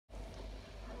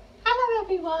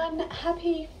everyone,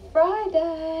 happy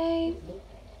Friday.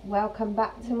 Welcome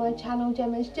back to my channel,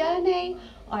 Gemma's Journey.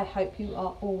 I hope you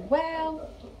are all well.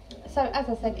 So as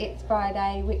I said, it's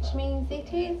Friday, which means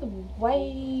it is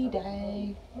weigh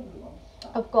day.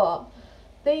 I've got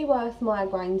the worst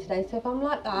migraine today, so if I'm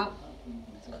like that,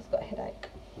 it's because I've got a headache.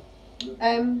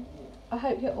 I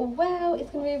hope you're all well.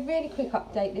 It's going to be a really quick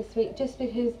update this week, just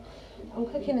because I'm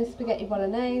cooking a spaghetti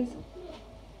bolognese.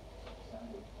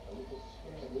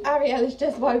 Ariel has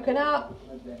just woken up,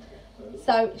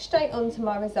 so straight on to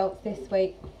my results this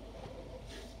week.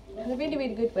 Had a really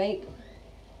good week,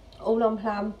 all on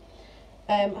plan,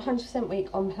 100% week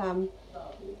on plan,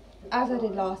 as I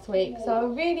did last week. So I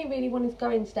really wanted to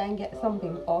go in today and get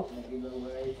something off,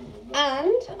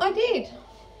 and I did.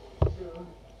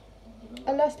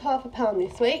 I lost £0.5 pound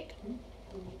this week,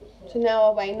 so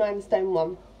now I weigh 9 stone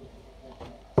 1.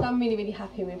 So I'm really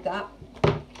happy with that.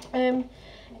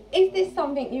 Is this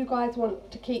something you guys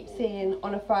want to keep seeing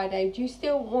on a Friday? Do you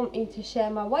still want me to share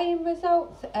my weigh-in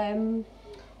results?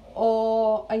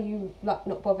 Or are you like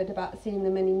not bothered about seeing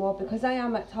them anymore? Because I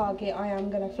am at Target, I am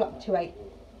going to fluctuate.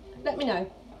 Let me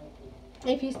know.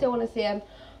 If you still want to see them,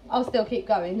 I'll still keep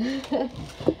going.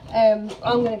 I'm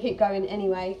going to keep going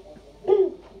anyway.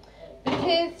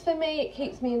 Because for me, it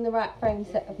keeps me in the right frame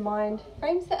set of mind.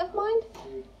 Frame set of mind?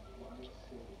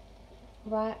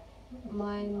 Right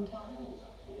mind.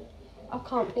 I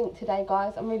can't think today,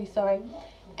 guys. I'm really sorry.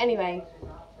 Anyway,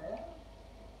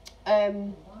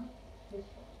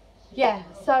 yeah,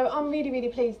 so I'm really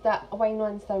pleased that I weigh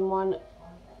 9 stone 1.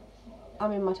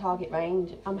 I'm in my target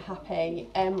range. I'm happy.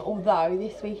 Although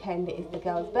this weekend it is the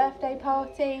girls' birthday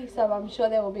party, so I'm sure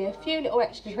there will be a few little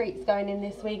extra treats going in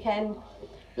this weekend.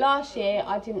 Last year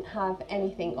I didn't have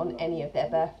anything on any of their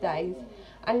birthdays,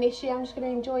 and this year I'm just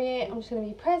going to enjoy it. I'm just going to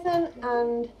be present,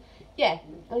 and yeah,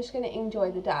 I'm just going to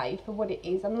enjoy the day for what it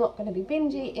is. I'm not going to be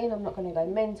binge eating, I'm not going to go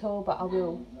mental, but I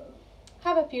will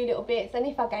have a few little bits, and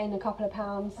if I gain a couple of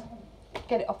pounds,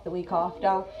 get it off the week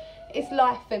after. It's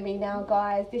life for me now,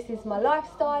 guys. This is my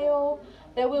lifestyle.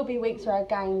 There will be weeks where I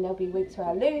gain, there'll be weeks where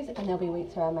I lose, and there'll be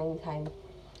weeks where I maintain.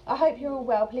 I hope you're all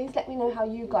well. Please let me know how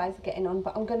you guys are getting on,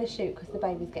 but I'm going to shoot because the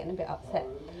baby's getting a bit upset.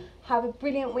 Have a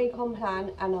brilliant week on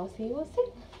plan, and I'll see you all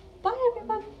soon. Bye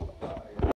everyone.